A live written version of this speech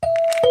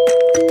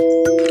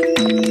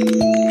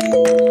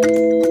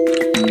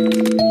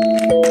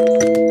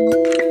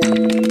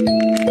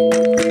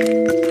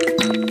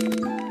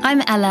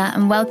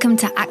and welcome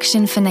to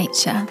Action for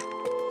Nature.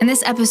 In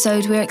this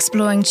episode, we're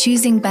exploring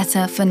choosing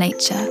better for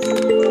nature.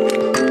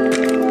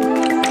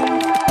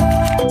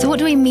 So what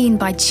do we mean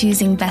by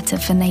choosing better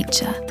for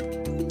nature?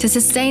 To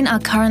sustain our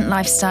current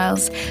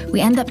lifestyles,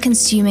 we end up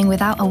consuming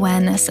without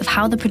awareness of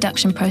how the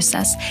production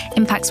process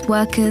impacts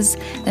workers,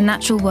 the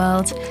natural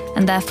world,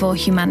 and therefore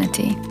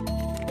humanity.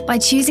 By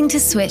choosing to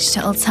switch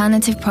to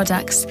alternative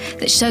products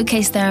that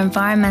showcase their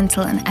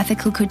environmental and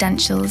ethical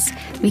credentials,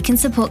 we can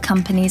support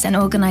companies and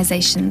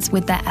organizations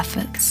with their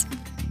efforts.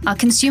 Our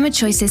consumer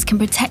choices can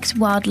protect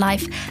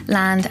wildlife,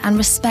 land, and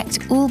respect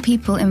all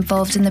people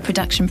involved in the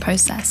production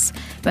process,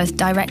 both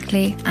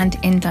directly and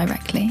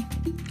indirectly.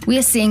 We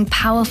are seeing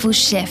powerful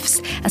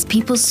shifts as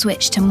people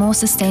switch to more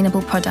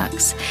sustainable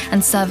products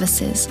and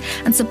services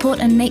and support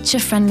a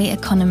nature-friendly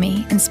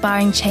economy,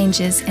 inspiring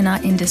changes in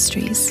our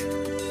industries.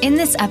 In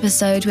this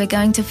episode, we're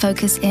going to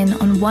focus in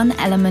on one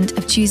element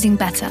of choosing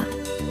better: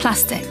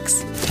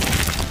 plastics.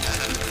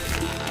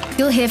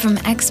 You'll hear from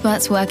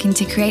experts working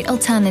to create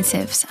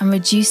alternatives and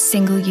reduce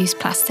single-use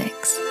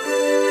plastics.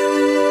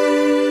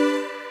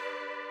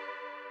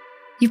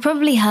 You've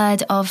probably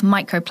heard of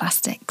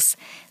microplastics.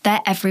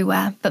 They're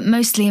everywhere, but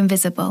mostly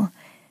invisible.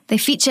 They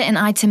feature in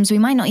items we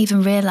might not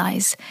even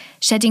realise,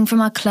 shedding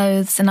from our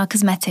clothes and our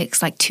cosmetics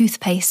like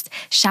toothpaste,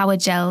 shower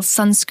gels,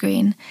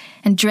 sunscreen,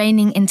 and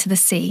draining into the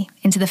sea,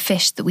 into the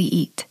fish that we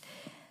eat.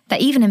 They're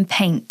even in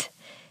paint.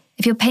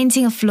 If you're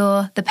painting a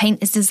floor, the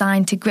paint is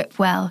designed to grip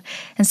well,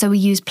 and so we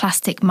use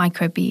plastic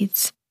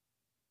microbeads.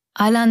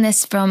 I learned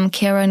this from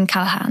Kieran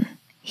Callahan.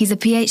 He's a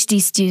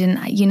PhD student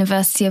at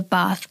University of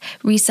Bath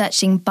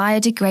researching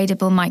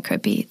biodegradable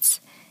microbeads.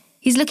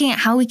 He's looking at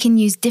how we can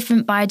use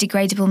different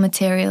biodegradable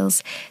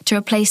materials to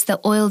replace the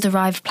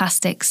oil-derived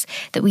plastics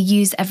that we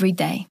use every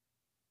day.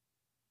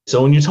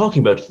 So when you're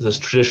talking about this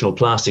traditional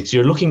plastics,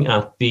 you're looking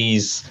at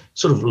these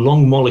sort of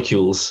long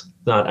molecules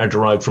that are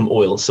derived from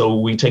oil. So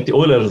we take the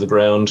oil out of the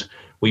ground,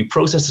 we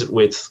process it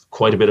with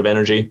quite a bit of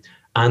energy,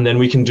 and then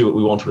we can do what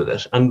we want with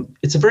it. And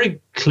it's a very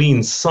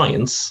clean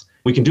science.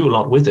 We can do a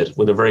lot with it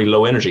with a very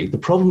low energy. The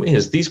problem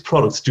is these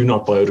products do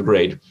not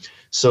biodegrade.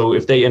 So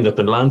if they end up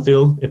in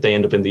landfill, if they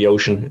end up in the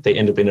ocean, if they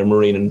end up in a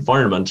marine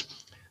environment,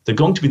 they're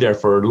going to be there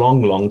for a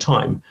long, long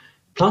time.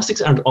 Plastics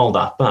aren't all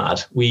that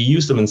bad. We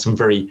use them in some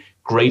very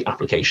great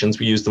applications.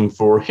 We use them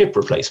for hip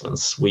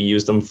replacements. We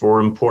use them for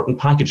important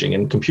packaging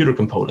and computer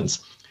components.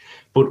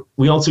 But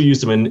we also use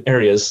them in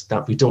areas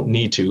that we don't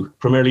need to,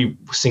 primarily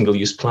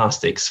single-use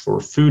plastics for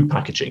food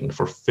packaging,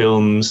 for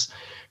films,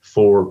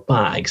 for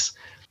bags.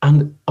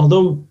 And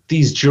although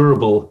these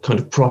durable kind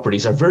of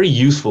properties are very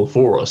useful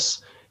for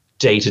us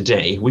day to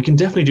day, we can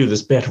definitely do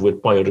this better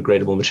with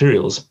biodegradable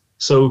materials.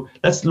 So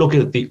let's look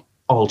at the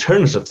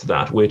alternative to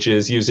that, which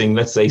is using,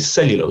 let's say,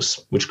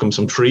 cellulose, which comes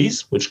from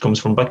trees, which comes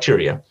from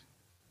bacteria.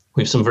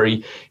 We have some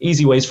very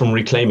easy ways from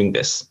reclaiming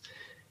this.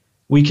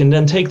 We can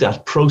then take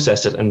that,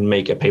 process it, and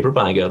make a paper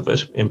bag out of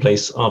it in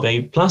place of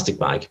a plastic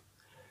bag.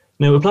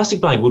 Now, a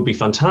plastic bag would be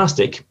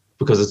fantastic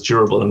because it's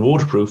durable and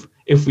waterproof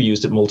if we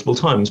used it multiple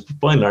times. But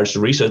by and large, the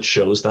research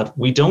shows that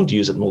we don't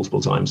use it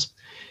multiple times.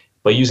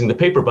 By using the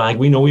paper bag,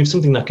 we know we have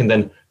something that can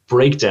then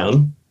break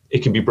down.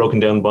 It can be broken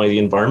down by the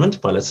environment,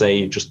 by, let's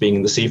say, just being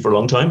in the sea for a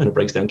long time, and it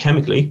breaks down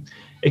chemically.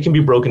 It can be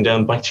broken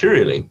down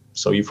bacterially.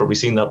 So you've probably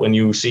seen that when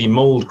you see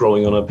mold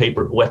growing on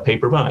a wet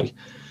paper bag.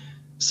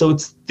 So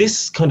it's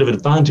this kind of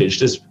advantage,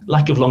 this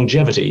lack of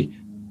longevity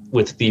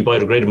with the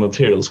biodegradable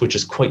materials, which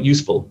is quite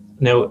useful.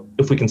 Now,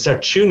 if we can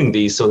start tuning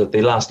these so that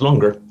they last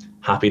longer,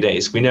 happy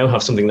days. We now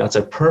have something that's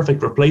a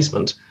perfect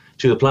replacement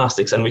to the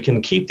plastics, and we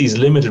can keep these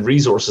limited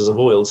resources of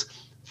oils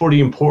for the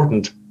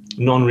important,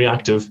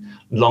 non-reactive,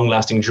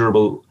 long-lasting,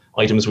 durable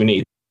items we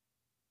need.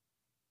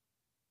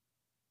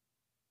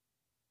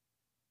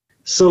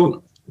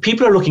 So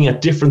people are looking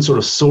at different sort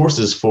of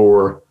sources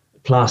for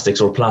plastics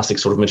or plastic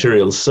sort of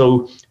materials.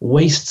 So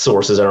waste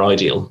sources are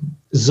ideal.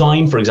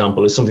 Zyme, for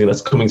example, is something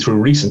that's coming through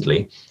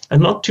recently,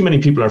 and not too many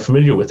people are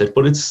familiar with it,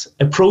 but it's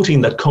a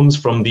protein that comes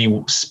from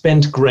the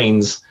spent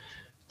grains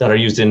that are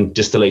used in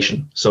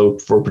distillation, so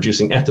for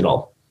producing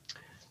ethanol.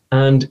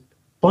 And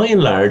by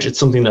and large, it's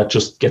something that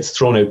just gets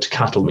thrown out to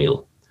cattle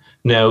meal.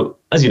 Now,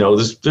 as you know,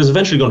 there's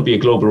eventually going to be a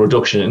global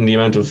reduction in the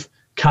amount of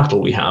cattle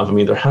we have. I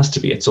mean, there has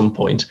to be at some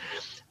point.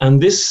 And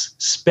this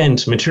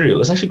spent material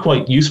is actually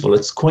quite useful.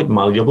 It's quite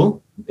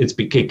malleable.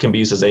 It can be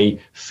used as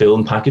a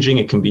film packaging.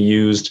 It can be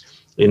used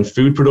in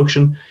food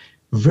production.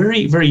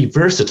 Very, very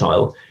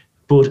versatile,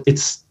 but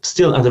it's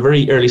still at a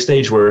very early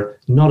stage where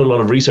not a lot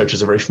of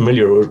researchers are very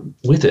familiar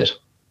with it.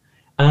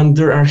 And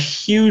there are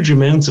huge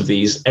amounts of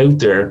these out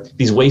there,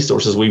 these waste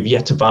sources we've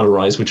yet to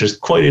valorize, which is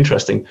quite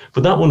interesting.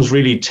 But that one's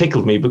really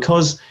tickled me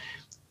because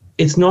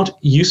it's not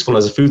useful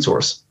as a food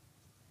source.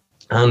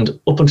 And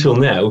up until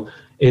now,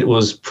 it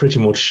was pretty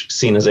much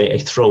seen as a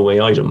throwaway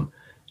item.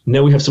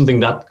 Now we have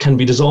something that can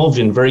be dissolved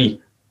in very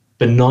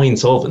benign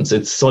solvents.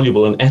 It's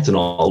soluble in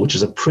ethanol, which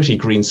is a pretty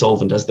green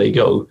solvent as they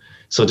go.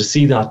 So to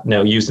see that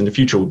now used in the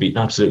future would be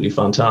absolutely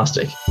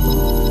fantastic.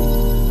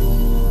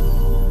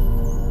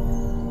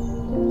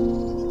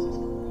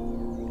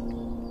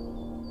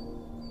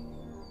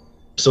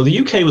 So the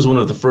UK was one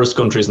of the first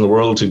countries in the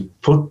world to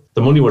put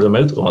the money where the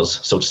mouth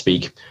was, so to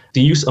speak.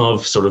 The use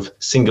of sort of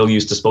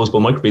single-use disposable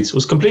microbeads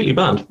was completely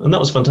banned, and that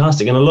was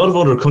fantastic. And a lot of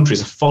other countries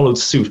have followed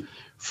suit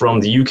from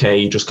the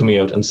UK just coming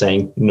out and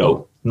saying,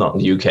 no, not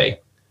in the UK.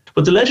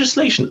 But the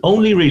legislation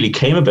only really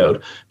came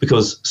about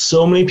because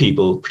so many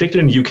people,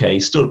 particularly in the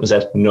UK, stood up and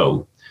said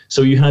no.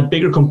 So you had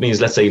bigger companies,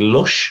 let's say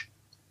Lush.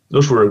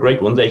 Lush were a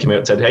great one. They came out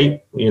and said,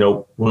 hey,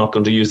 we're not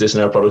going to use this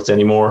in our products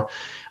anymore.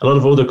 A lot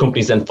of other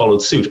companies then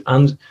followed suit.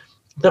 And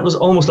that was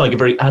almost like a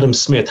very Adam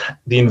Smith,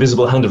 the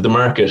invisible hand of the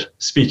market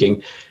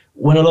speaking.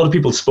 When a lot of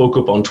people spoke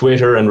up on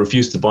Twitter and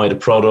refused to buy the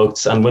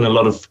products, and when a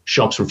lot of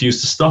shops refused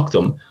to stock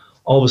them,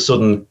 all of a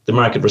sudden the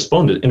market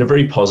responded in a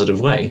very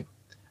positive way.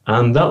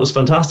 And that was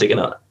fantastic.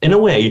 And in a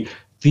way,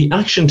 the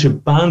action to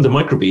ban the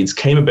microbeads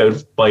came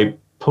about by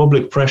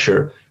public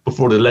pressure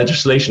before the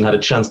legislation had a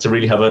chance to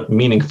really have a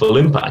meaningful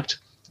impact.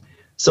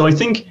 So I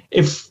think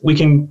if we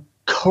can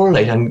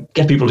correlate and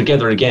get people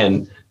together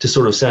again to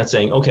sort of start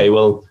saying, okay,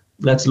 well,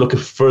 let's look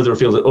further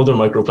afield at other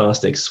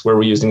microplastics where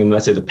we're using them,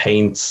 let's say the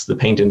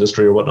paint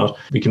industry or whatnot,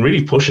 we can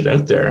really push it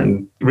out there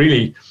and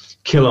really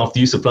kill off the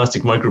use of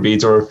plastic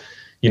microbeads or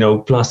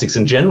plastics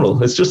in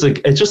general. It's just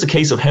a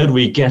case of how do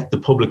we get the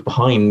public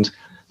behind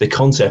the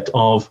concept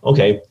of,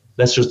 okay,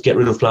 let's just get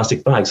rid of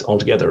plastic bags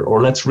altogether,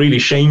 or let's really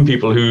shame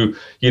people who,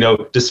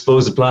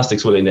 dispose of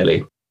plastics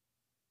willy-nilly.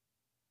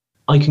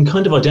 I can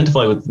kind of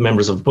identify with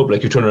members of the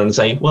public who turn around and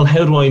say, well,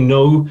 how do I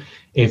know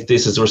if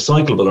this is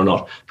recyclable or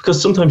not?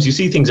 Because sometimes you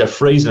see things are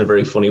phrased in a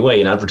very funny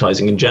way in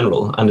advertising in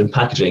general and in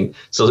packaging.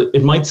 So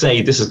it might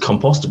say this is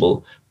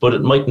compostable, but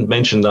it mightn't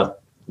mention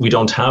that we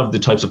don't have the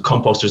types of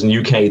composters in the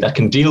UK that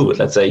can deal with,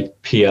 let's say,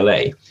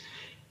 PLA.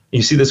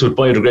 You see this with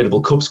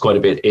biodegradable cups quite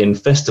a bit in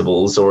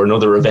festivals or in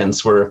other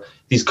events where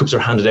these cups are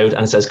handed out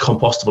and it says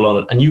compostable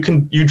on it. And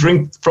you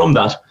drink from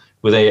that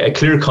with a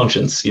clear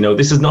conscience.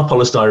 This is not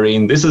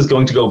polystyrene. This is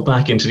going to go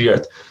back into the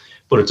earth,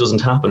 but it doesn't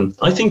happen.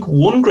 I think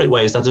one great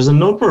way is that there's a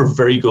number of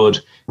very good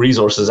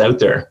resources out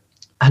there.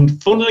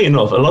 And funnily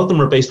enough, a lot of them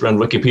are based around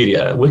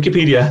Wikipedia.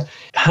 Wikipedia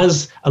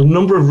has a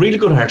number of really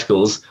good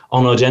articles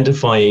on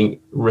identifying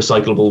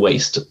recyclable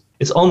waste.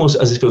 It's almost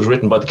as if it was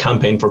written by the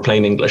Campaign for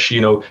Plain English,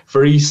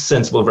 very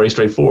sensible, very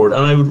straightforward.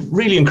 And I would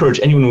really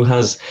encourage anyone who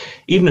has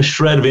even a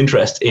shred of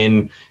interest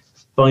in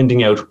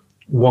finding out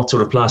what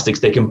sort of plastics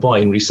they can buy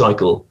and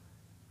recycle,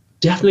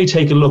 definitely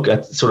take a look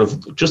at sort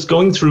of just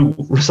going through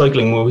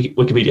recycling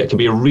Wikipedia. Can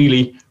be a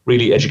really,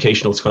 really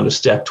educational kind of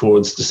step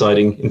towards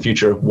deciding in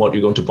future what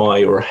you're going to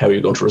buy or how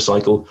you're going to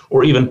recycle,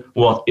 or even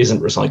what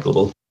isn't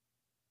recyclable.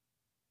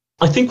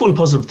 I think one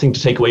positive thing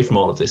to take away from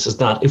all of this is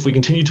that if we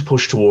continue to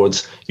push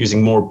towards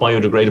using more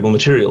biodegradable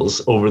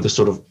materials over the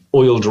sort of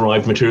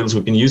oil-derived materials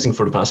we've been using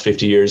for the past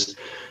 50 years,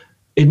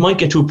 it might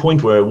get to a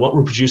point where what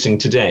we're producing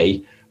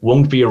today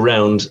won't be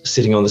around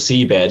sitting on the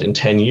seabed in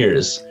 10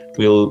 years.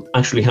 We'll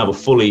actually have a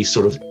fully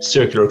sort of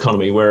circular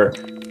economy where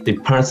the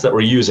parts that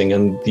we're using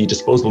and the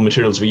disposable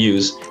materials we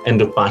use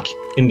end up back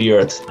in the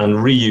earth and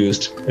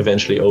reused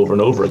eventually over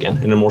and over again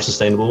in a more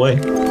sustainable way.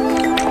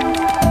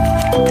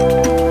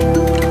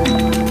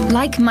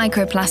 Like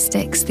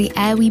microplastics, the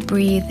air we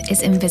breathe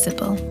is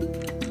invisible.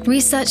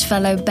 Research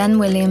fellow Ben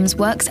Williams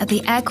works at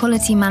the Air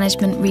Quality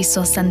Management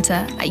Resource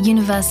Centre at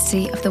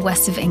University of the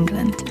West of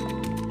England.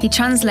 He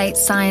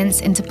translates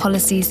science into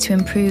policies to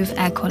improve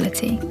air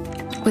quality.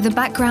 With a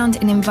background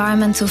in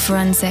environmental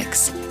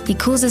forensics, he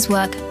calls his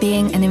work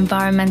being an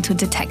environmental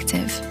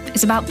detective.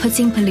 It's about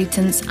putting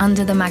pollutants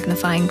under the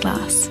magnifying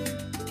glass.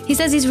 He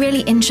says he's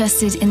really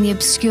interested in the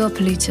obscure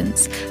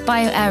pollutants,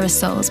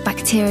 bioaerosols,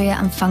 bacteria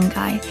and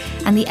fungi,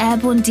 and the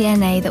airborne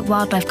DNA that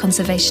wildlife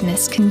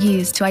conservationists can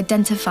use to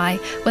identify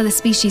whether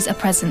species are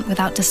present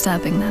without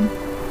disturbing them.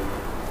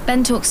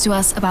 Ben talks to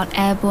us about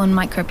airborne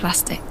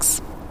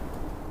microplastics.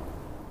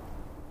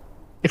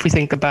 If we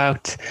think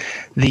about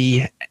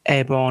the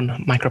airborne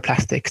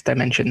microplastics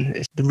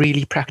dimension, the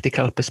really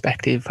practical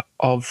perspective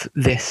of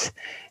this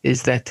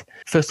is that,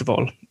 first of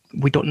all,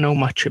 we don't know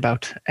much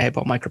about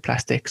airborne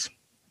microplastics.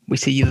 We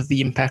see either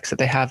the impacts that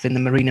they have in the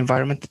marine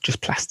environment,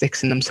 just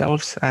plastics in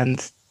themselves,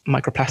 and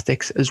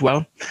microplastics as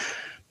well.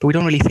 But we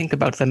don't really think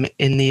about them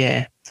in the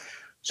air.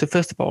 So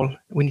first of all,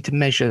 we need to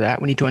measure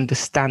that. We need to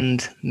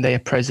understand their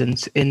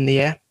presence in the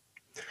air.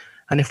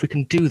 And if we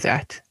can do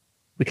that,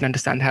 we can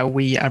understand how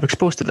we are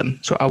exposed to them.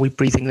 So are we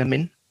breathing them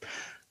in?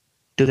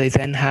 Do they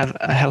then have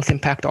a health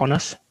impact on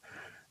us?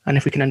 And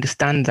if we can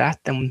understand that,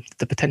 then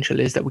the potential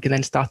is that we can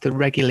then start to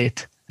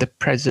regulate the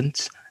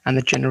presence and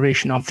the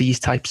generation of these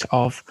types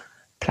of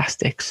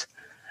plastics.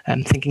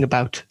 And thinking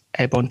about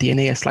airborne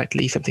DNA as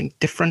slightly something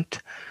different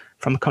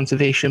from a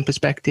conservation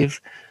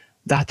perspective,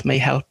 that may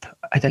help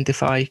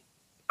identify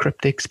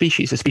cryptic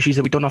species, a species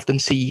that we don't often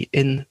see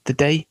in the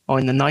day or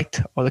in the night,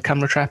 or the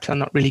camera traps are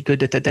not really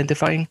good at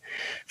identifying.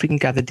 If we can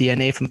gather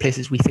DNA from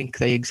places we think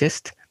they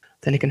exist,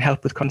 then it can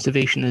help with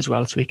conservation as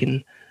well, so we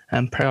can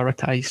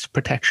prioritize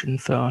protection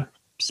for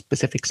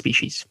specific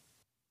species.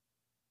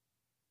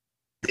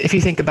 If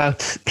you think about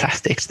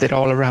plastics that are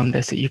all around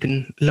us, you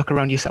can look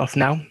around yourself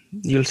now,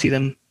 you'll see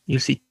them. You'll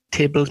see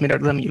tables made out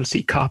of them. You'll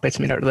see carpets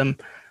made out of them.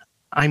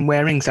 I'm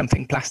wearing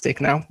something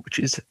plastic now, which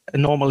is a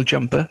normal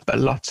jumper, but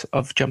lots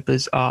of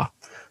jumpers are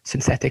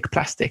synthetic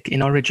plastic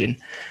in origin.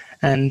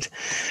 And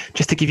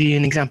just to give you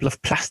an example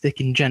of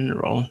plastic in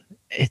general,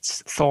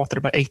 it's thought that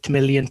about 8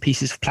 million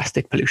pieces of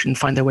plastic pollution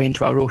find their way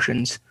into our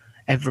oceans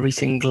every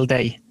single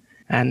day,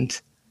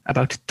 and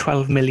about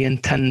 12 million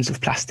tons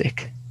of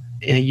plastic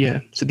in a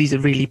year. So these are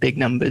really big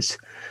numbers.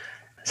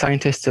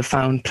 Scientists have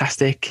found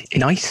plastic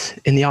in ice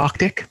in the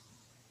Arctic,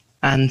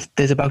 and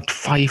there's about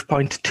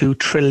 5.2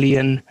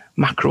 trillion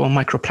macro and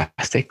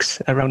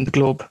microplastics around the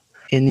globe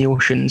in the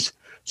oceans.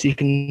 So you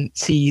can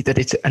see that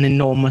it's an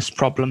enormous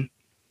problem,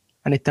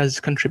 and it does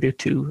contribute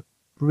to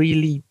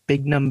really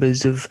big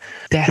numbers of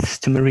deaths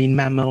to marine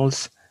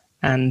mammals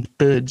and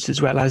birds,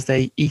 as well as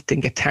they eat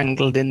and get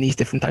tangled in these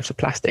different types of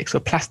plastic. So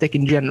plastic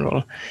in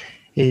general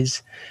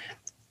is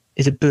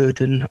a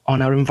burden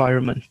on our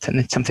environment, and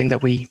it's something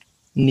that we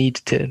need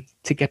to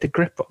get a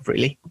grip of,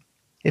 really.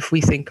 If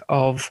we think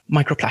of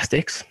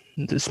microplastics,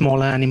 the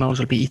smaller animals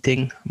will be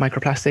eating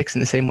microplastics in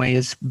the same way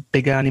as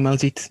bigger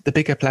animals eat the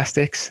bigger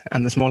plastics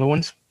and the smaller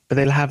ones, but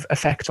they'll have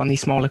effects on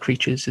these smaller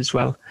creatures as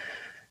well.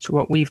 So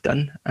what we've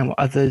done, and what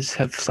others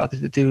have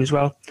started to do as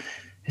well,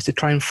 is to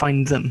try and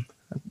find them.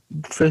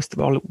 First of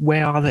all,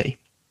 where are they?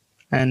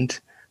 And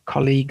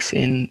colleagues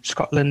in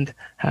Scotland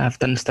have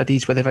done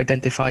studies where they've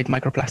identified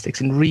microplastics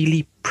in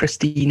really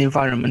pristine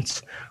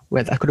environments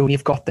where that could only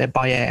have got there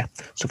by air.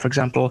 So, for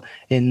example,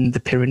 in the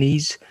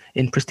Pyrenees,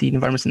 in pristine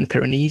environments in the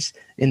Pyrenees,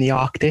 in the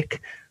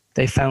Arctic,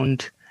 they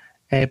found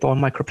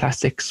airborne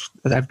microplastics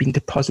that have been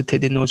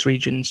deposited in those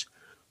regions.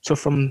 So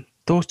from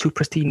those two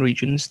pristine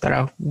regions that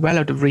are well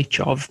out of reach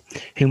of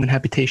human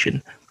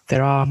habitation,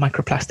 there are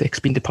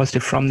microplastics being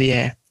deposited from the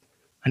air.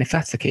 And if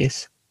that's the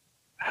case,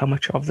 how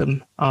much of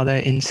them are there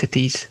in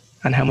cities,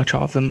 and how much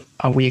of them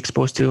are we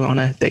exposed to on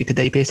a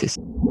day-to-day basis?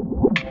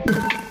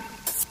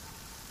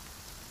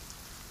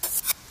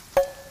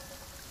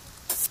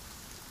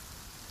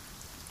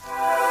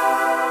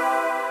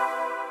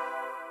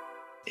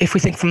 If we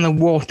think from the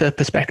water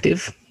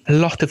perspective, a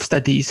lot of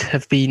studies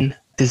have been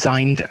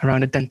designed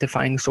around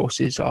identifying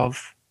sources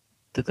of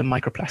the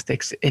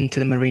microplastics into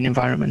the marine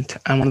environment.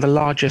 And one of the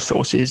largest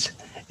sources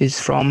is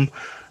from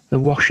the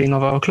washing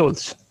of our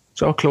clothes.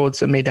 So our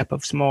clothes are made up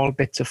of small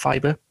bits of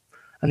fibre,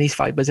 and these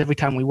fibres, every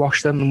time we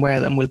wash them and wear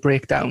them, will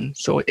break down.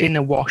 So in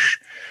a wash,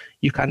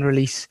 you can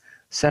release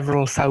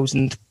several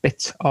thousand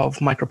bits of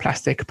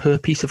microplastic per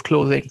piece of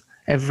clothing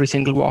every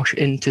single wash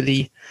into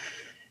the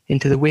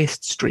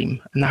waste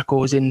stream, and that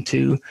goes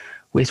into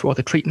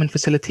wastewater treatment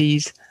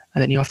facilities,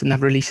 and then you often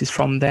have releases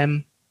from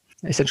them.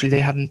 Essentially, they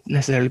haven't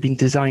necessarily been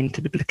designed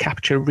to be able to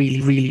capture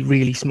really, really,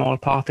 really small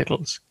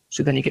particles.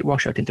 So then you get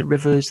washed out into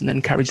rivers and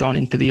then carries on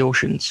into the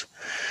oceans.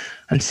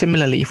 And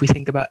similarly, if we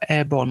think about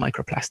airborne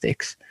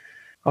microplastics,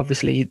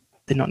 obviously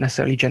they're not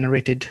necessarily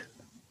generated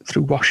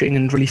through washing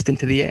and released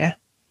into the air.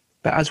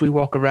 But as we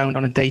walk around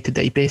on a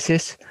day-to-day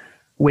basis,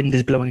 wind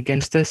is blowing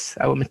against us.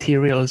 Our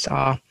materials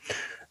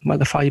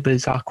the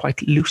fibres are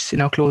quite loose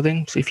in our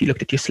clothing. So if you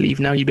looked at your sleeve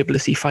now, you'd be able to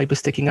see fibres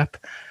sticking up.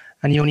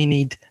 And you only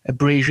need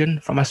abrasion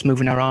from us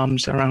moving our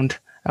arms around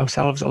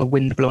ourselves or the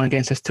wind blowing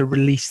against us to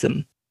release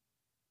them.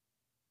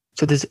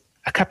 So there's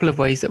a couple of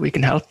ways that we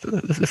can help.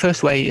 The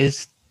first way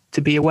is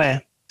to be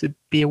aware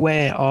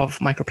of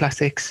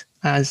microplastics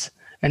as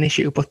an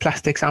issue, both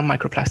plastics and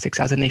microplastics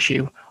as an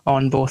issue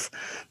on both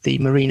the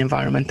marine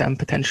environment and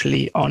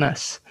potentially on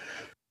us.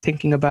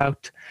 Thinking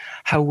about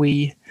how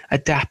we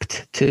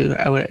adapt to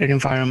our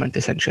environment,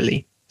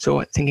 essentially.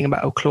 So thinking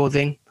about our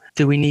clothing,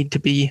 do we need to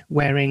be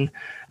wearing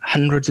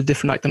hundreds of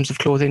different items of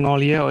clothing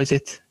all year, or is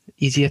it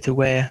easier to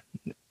wear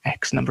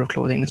X number of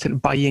clothing instead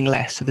of buying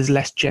less, so there's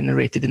less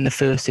generated in the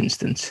first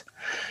instance?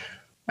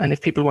 And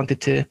if people wanted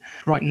to,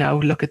 right now,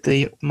 look at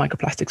the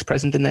microplastics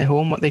present in their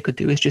home, what they could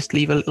do is just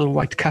leave a little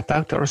white cup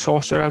out or a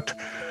saucer out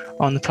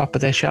on the top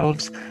of their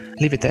shelves,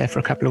 leave it there for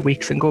a couple of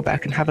weeks and go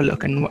back and have a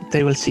look, and what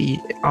they will see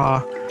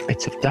are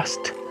bits of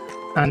dust,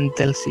 and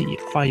they'll see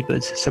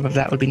fibres. Some of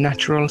that will be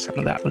natural, some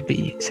of that will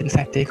be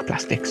synthetic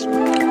plastics.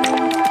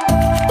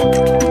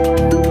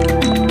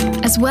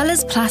 As well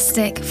as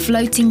plastic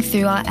floating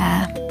through our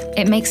air,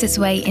 it makes its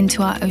way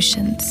into our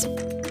oceans.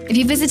 If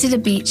you visited a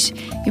beach,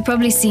 you've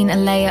probably seen a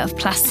layer of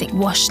plastic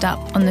washed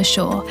up on the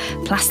shore.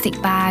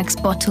 Plastic bags,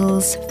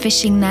 bottles,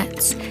 fishing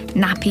nets,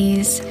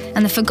 nappies,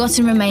 and the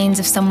forgotten remains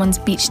of someone's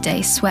beach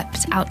day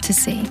swept out to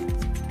sea.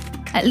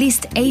 At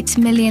least 8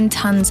 million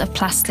tons of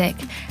plastic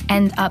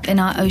end up in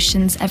our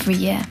oceans every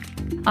year.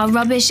 Our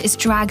rubbish is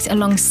dragged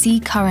along sea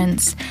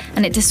currents,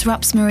 and it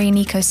disrupts marine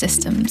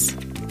ecosystems.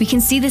 We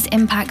can see this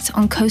impact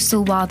on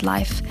coastal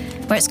wildlife,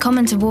 where it's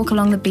common to walk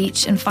along the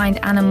beach and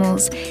find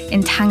animals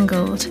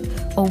entangled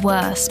or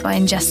worse by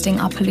ingesting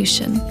our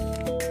pollution.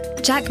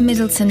 Jack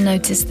Middleton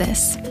noticed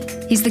this.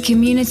 He's the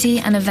Community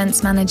and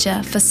Events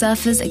Manager for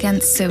Surfers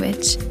Against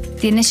Sewage,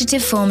 the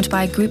initiative formed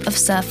by a group of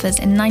surfers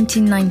in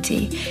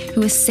 1990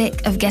 who were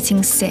sick of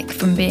getting sick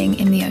from being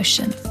in the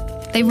ocean.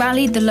 They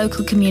rallied the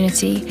local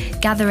community,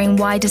 gathering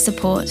wider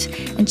support,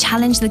 and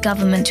challenged the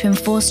government to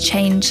enforce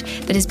change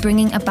that is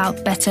bringing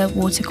about better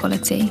water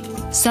quality.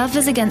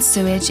 Surfers Against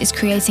Sewage is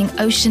creating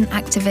ocean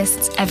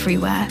activists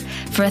everywhere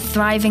for a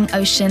thriving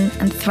ocean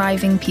and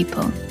thriving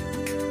people.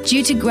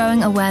 Due to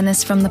growing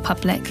awareness from the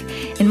public,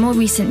 in more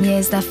recent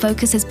years their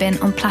focus has been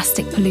on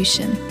plastic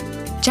pollution.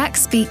 Jack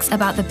speaks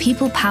about the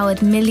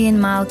people-powered Million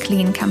Mile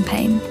Clean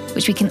campaign,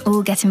 which we can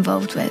all get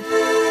involved with.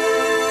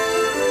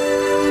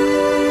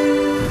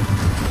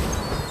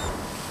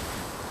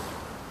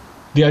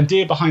 The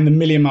idea behind the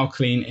Million Mile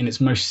Clean in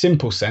its most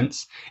simple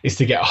sense is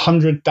to get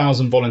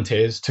 100,000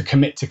 volunteers to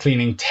commit to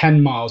cleaning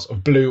 10 miles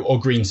of blue or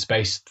green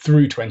space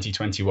through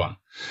 2021.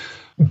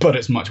 But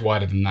it's much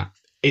wider than that.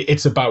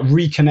 It's about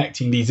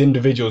reconnecting these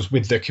individuals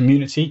with the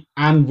community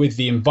and with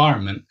the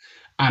environment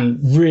and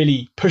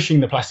really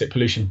pushing the plastic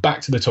pollution back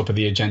to the top of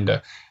the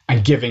agenda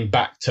and giving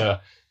back to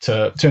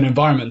an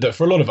environment that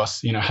for a lot of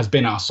us, has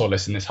been our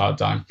solace in this hard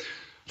time.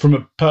 From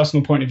a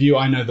personal point of view,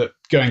 I know that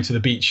going to the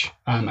beach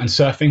and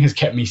surfing has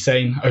kept me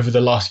sane over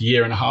the last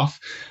year and a half.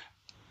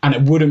 And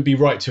it wouldn't be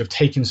right to have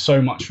taken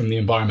so much from the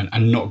environment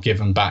and not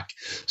given back.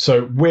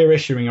 So we're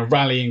issuing a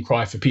rallying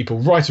cry for people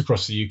right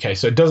across the UK.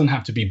 So it doesn't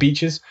have to be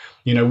beaches.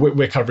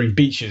 We're covering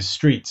beaches,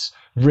 streets,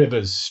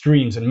 rivers,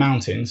 streams and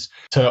mountains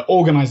to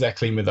organise their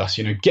clean with us,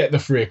 get the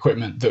free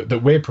equipment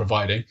that we're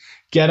providing,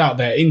 get out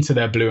there into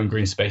their blue and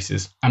green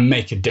spaces and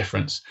make a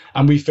difference.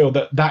 And we feel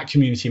that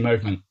community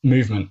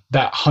movement,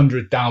 that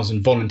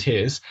 100,000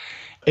 volunteers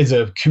is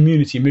a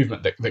community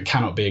movement that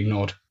cannot be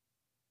ignored.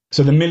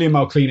 So the Million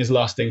Mile Clean is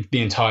lasting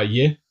the entire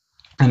year.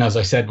 And as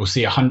I said, we'll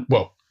see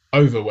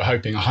we're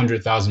hoping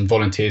 100,000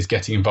 volunteers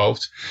getting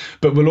involved,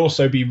 but we'll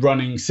also be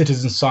running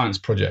citizen science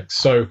projects.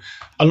 So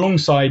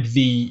alongside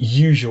the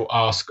usual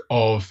ask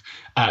of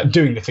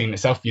doing the clean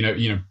itself,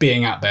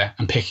 being out there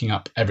and picking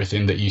up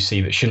everything that you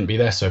see that shouldn't be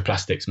there. So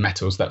plastics,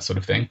 metals, that sort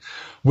of thing.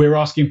 We're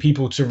asking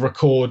people to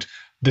record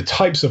the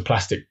types of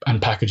plastic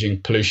and packaging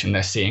pollution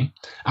they're seeing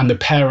and the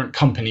parent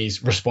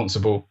companies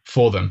responsible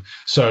for them.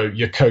 So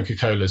your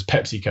Coca-Colas,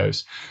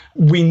 PepsiCos.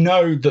 We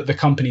know that the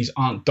companies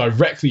aren't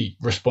directly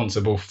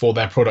responsible for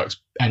their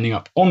products ending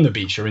up on the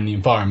beach or in the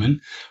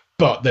environment,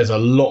 but there's a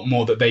lot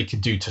more that they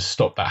could do to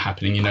stop that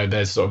happening.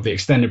 There's sort of the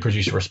extended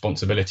producer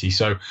responsibility.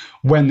 So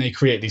when they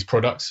create these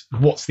products,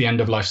 what's the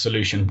end of life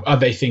solution? Are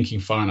they thinking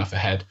far enough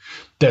ahead?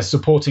 They're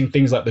supporting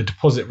things like the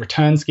deposit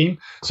return scheme.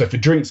 So for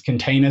drinks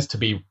containers to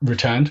be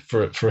returned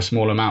for a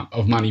small amount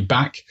of money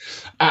back.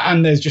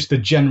 And there's just a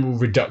general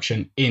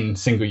reduction in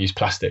single-use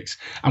plastics.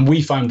 And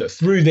we found that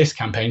through this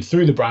campaign,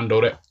 through the brand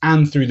audit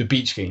and through the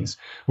beach cleans,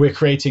 we're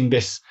creating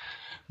this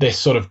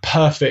sort of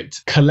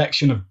perfect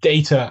collection of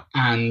data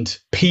and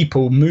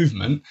people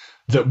movement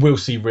that will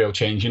see real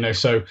change.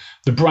 So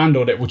the brand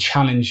audit will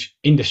challenge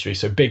industry,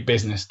 so big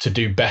business, to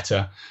do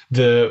better.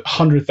 The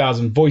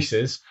 100,000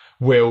 voices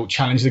will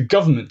challenge the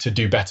government to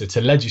do better,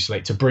 to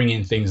legislate, to bring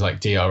in things like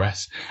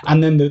DRS.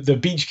 And then the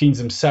beach cleans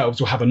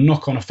themselves will have a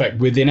knock-on effect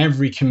within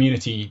every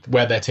community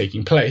where they're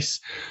taking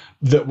place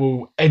that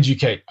will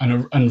educate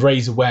and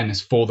raise awareness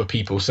for the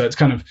people. So it's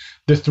kind of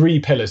the three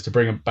pillars to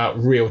bring about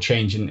real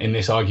change in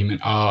this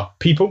argument are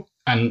people.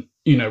 And,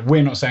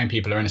 we're not saying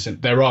people are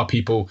innocent. There are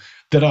people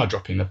that are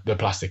dropping the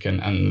plastic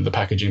and the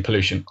packaging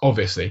pollution,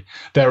 obviously.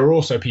 There are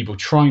also people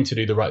trying to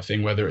do the right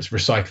thing, whether it's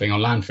recycling or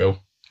landfill,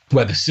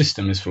 where the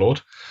system is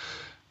flawed.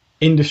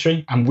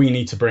 Industry, and we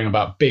need to bring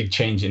about big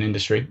change in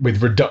industry,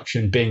 with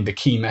reduction being the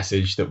key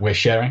message that we're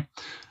sharing.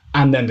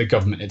 And then the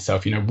government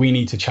itself, we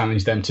need to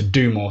challenge them to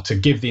do more, to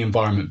give the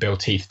Environment Bill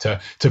teeth,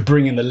 to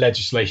bring in the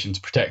legislation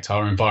to protect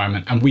our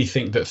environment. And we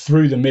think that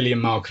through the Million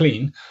Mile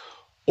Clean,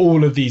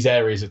 all of these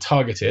areas are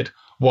targeted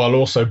while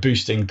also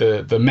boosting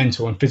the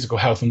mental and physical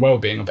health and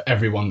well-being of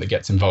everyone that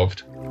gets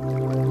involved.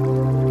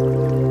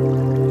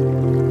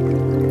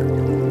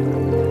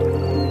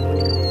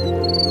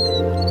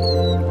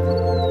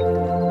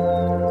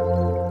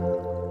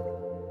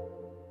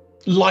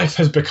 Life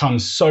has become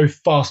so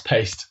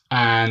fast-paced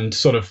and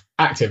sort of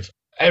active.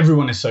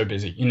 Everyone is so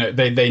busy.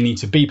 They need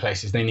to be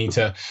places. They need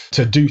to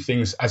do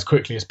things as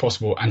quickly as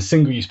possible. And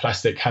single-use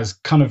plastic has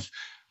kind of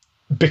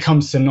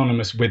become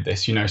synonymous with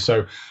this.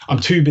 So I'm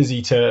too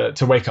busy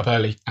to wake up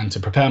early and to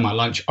prepare my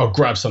lunch. I'll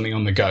grab something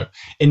on the go.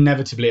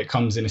 Inevitably, it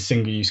comes in a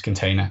single-use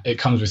container. It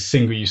comes with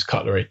single-use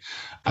cutlery.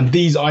 And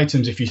these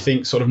items, if you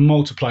think sort of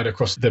multiplied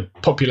across the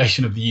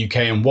population of the UK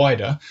and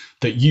wider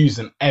that use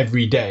them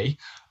every day,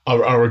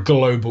 are a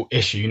global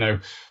issue.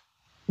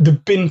 The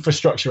bin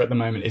infrastructure at the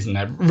moment isn't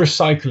there.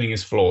 Recycling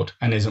is flawed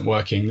and isn't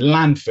working.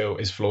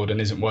 Landfill is flawed and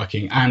isn't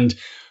working. And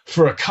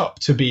for a cup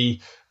to be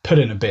put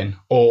in a bin,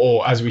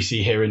 or as we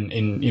see here in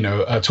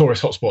a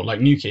tourist hotspot like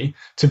Newquay,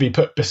 to be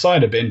put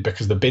beside a bin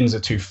because the bins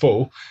are too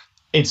full,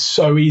 it's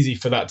so easy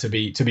for that to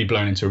be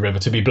blown into a river,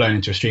 to be blown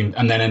into a stream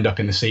and then end up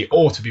in the sea,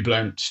 or to be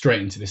blown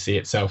straight into the sea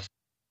itself.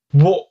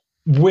 What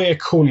we're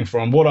calling for,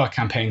 and what our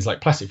campaigns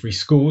like Plastic Free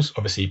Schools,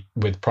 obviously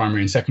with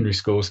primary and secondary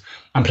schools,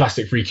 and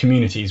Plastic Free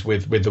Communities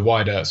with the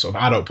wider sort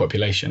of adult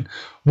population,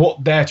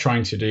 what they're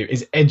trying to do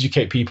is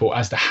educate people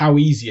as to how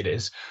easy it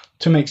is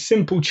to make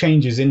simple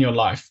changes in your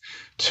life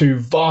to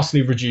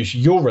vastly reduce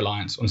your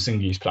reliance on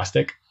single-use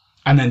plastic,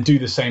 and then do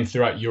the same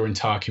throughout your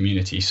entire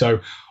community. So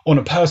on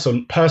a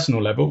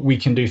personal level, we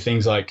can do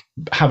things like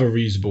have a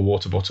reusable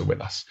water bottle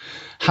with us,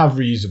 have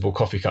reusable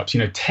coffee cups,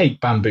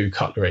 take bamboo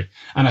cutlery.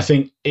 And I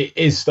think it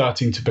is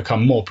starting to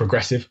become more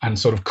progressive and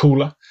sort of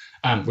cooler,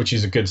 which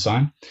is a good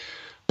sign.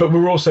 But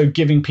we're also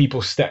giving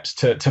people steps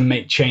to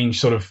make change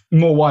sort of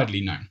more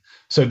widely known.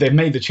 So they've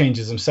made the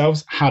changes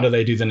themselves. How do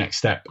they do the next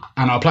step?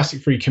 And our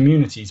Plastic Free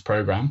Communities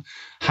program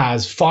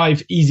has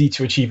 5 easy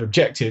to achieve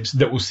objectives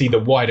that will see the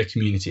wider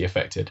community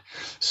affected.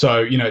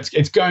 So,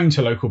 it's going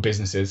to local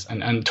businesses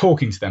and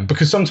talking to them,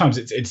 because sometimes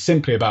it's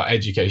simply about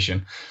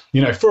education.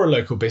 For a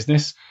local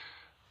business,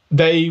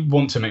 they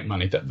want to make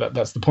money.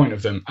 That's the point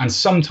of them. And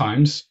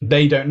sometimes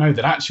they don't know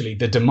that actually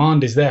the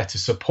demand is there to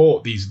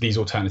support these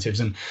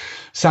alternatives. And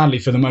sadly,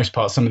 for the most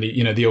part, some of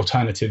the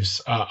alternatives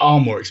are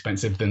more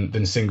expensive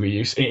than single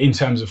use in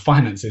terms of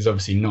finances,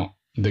 obviously not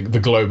the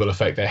global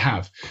effect they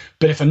have.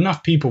 But if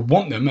enough people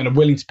want them and are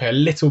willing to pay a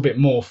little bit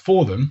more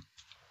for them,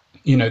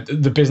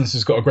 the business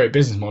has got a great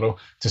business model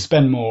to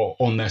spend more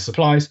on their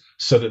supplies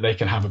so that they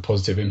can have a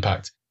positive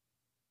impact.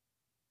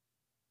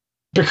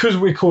 Because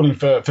we're calling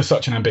for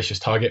such an ambitious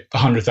target,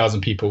 100,000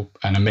 people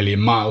and 1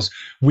 million miles,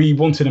 we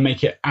wanted to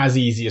make it as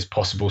easy as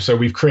possible. So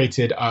we've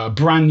created a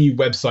brand new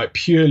website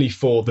purely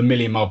for the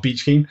Million Mile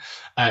Beach Clean.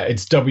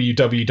 It's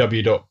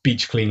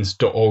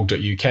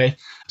www.beachcleans.org.uk.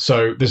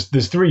 So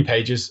there's 3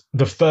 pages.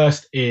 The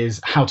first is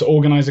how to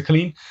organise a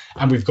clean,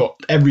 and we've got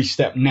every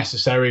step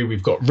necessary.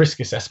 We've got risk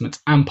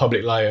assessments and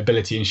public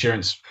liability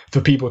insurance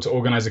for people to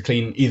organise a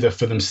clean, either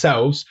for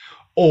themselves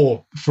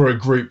or for a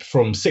group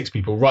from 6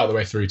 people right the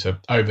way through to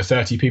over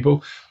 30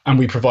 people. And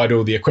we provide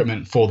all the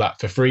equipment for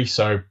that for free.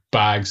 So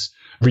bags,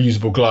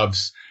 reusable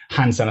gloves,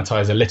 hand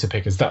sanitizer, litter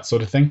pickers, that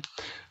sort of thing.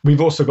 We've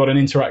also got an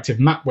interactive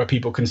map where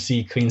people can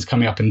see cleans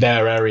coming up in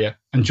their area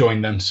and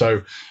join them.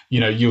 So,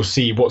 you'll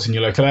see what's in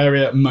your local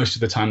area. Most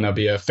of the time there'll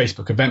be a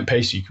Facebook event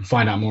page so you can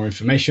find out more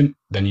information.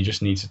 Then you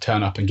just need to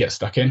turn up and get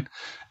stuck in.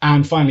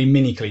 And finally,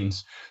 mini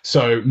cleans.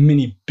 So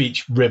mini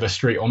beach, river,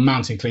 street or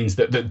mountain cleans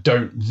that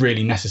don't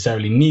really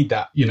necessarily need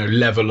that,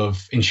 level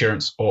of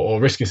insurance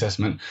or risk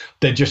assessment.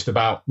 They're just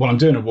about, when I'm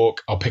doing a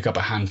walk, I'll pick up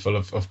a handful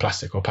of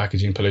plastic or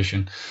packaging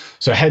pollution.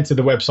 So head to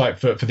the website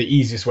for the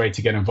easiest way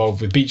to get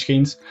involved with beach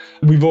cleans.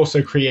 We've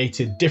also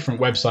created different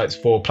websites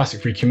for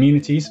Plastic Free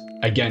Communities,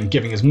 again,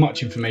 giving as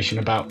much information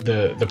about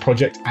the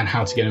project and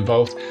how to get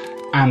involved,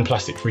 and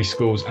Plastic Free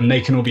Schools, and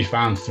they can all be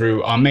found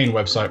through our main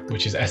website,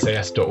 which is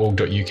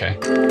sas.org.uk.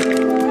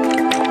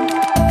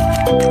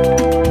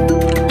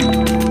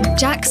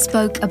 Jack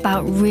spoke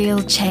about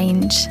real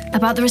change,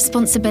 about the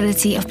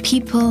responsibility of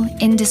people,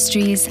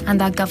 industries,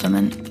 and our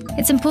government.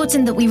 It's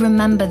important that we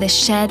remember this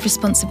shared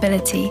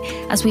responsibility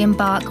as we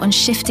embark on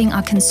shifting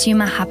our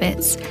consumer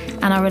habits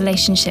and our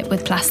relationship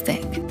with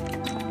plastic.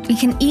 We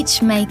can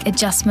each make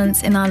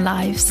adjustments in our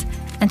lives,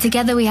 and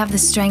together we have the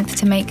strength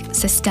to make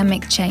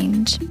systemic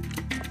change.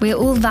 We are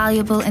all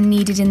valuable and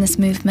needed in this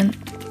movement.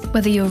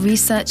 Whether you're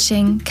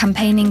researching,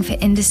 campaigning for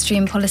industry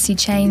and policy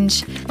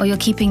change, or you're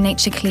keeping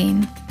nature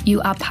clean, you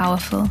are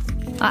powerful.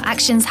 Our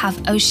actions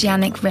have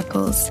oceanic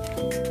ripples.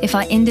 If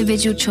our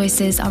individual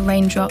choices are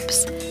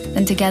raindrops,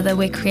 then together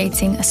we're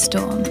creating a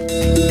storm.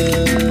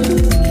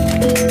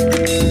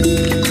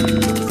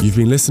 You've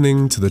been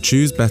listening to the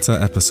Choose Better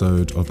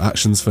episode of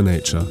Actions for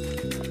Nature.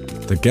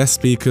 The guest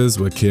speakers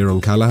were Kieran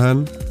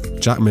Callaghan,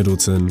 Jack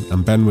Middleton,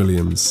 and Ben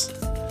Williams.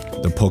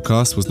 The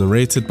podcast was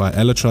narrated by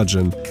Ella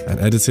Trudgeon and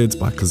edited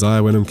by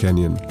Keziah Wenham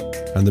Kenyon.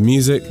 And the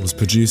music was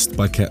produced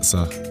by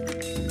Ketsa.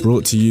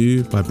 Brought to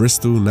you by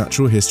Bristol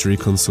Natural History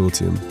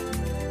Consortium.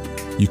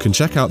 You can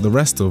check out the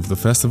rest of the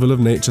Festival of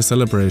Nature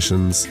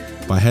celebrations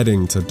by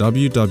heading to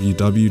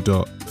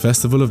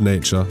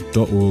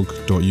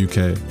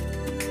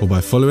www.festivalofnature.org.uk or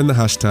by following the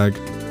hashtag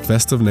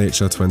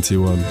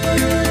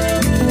FestofNature21.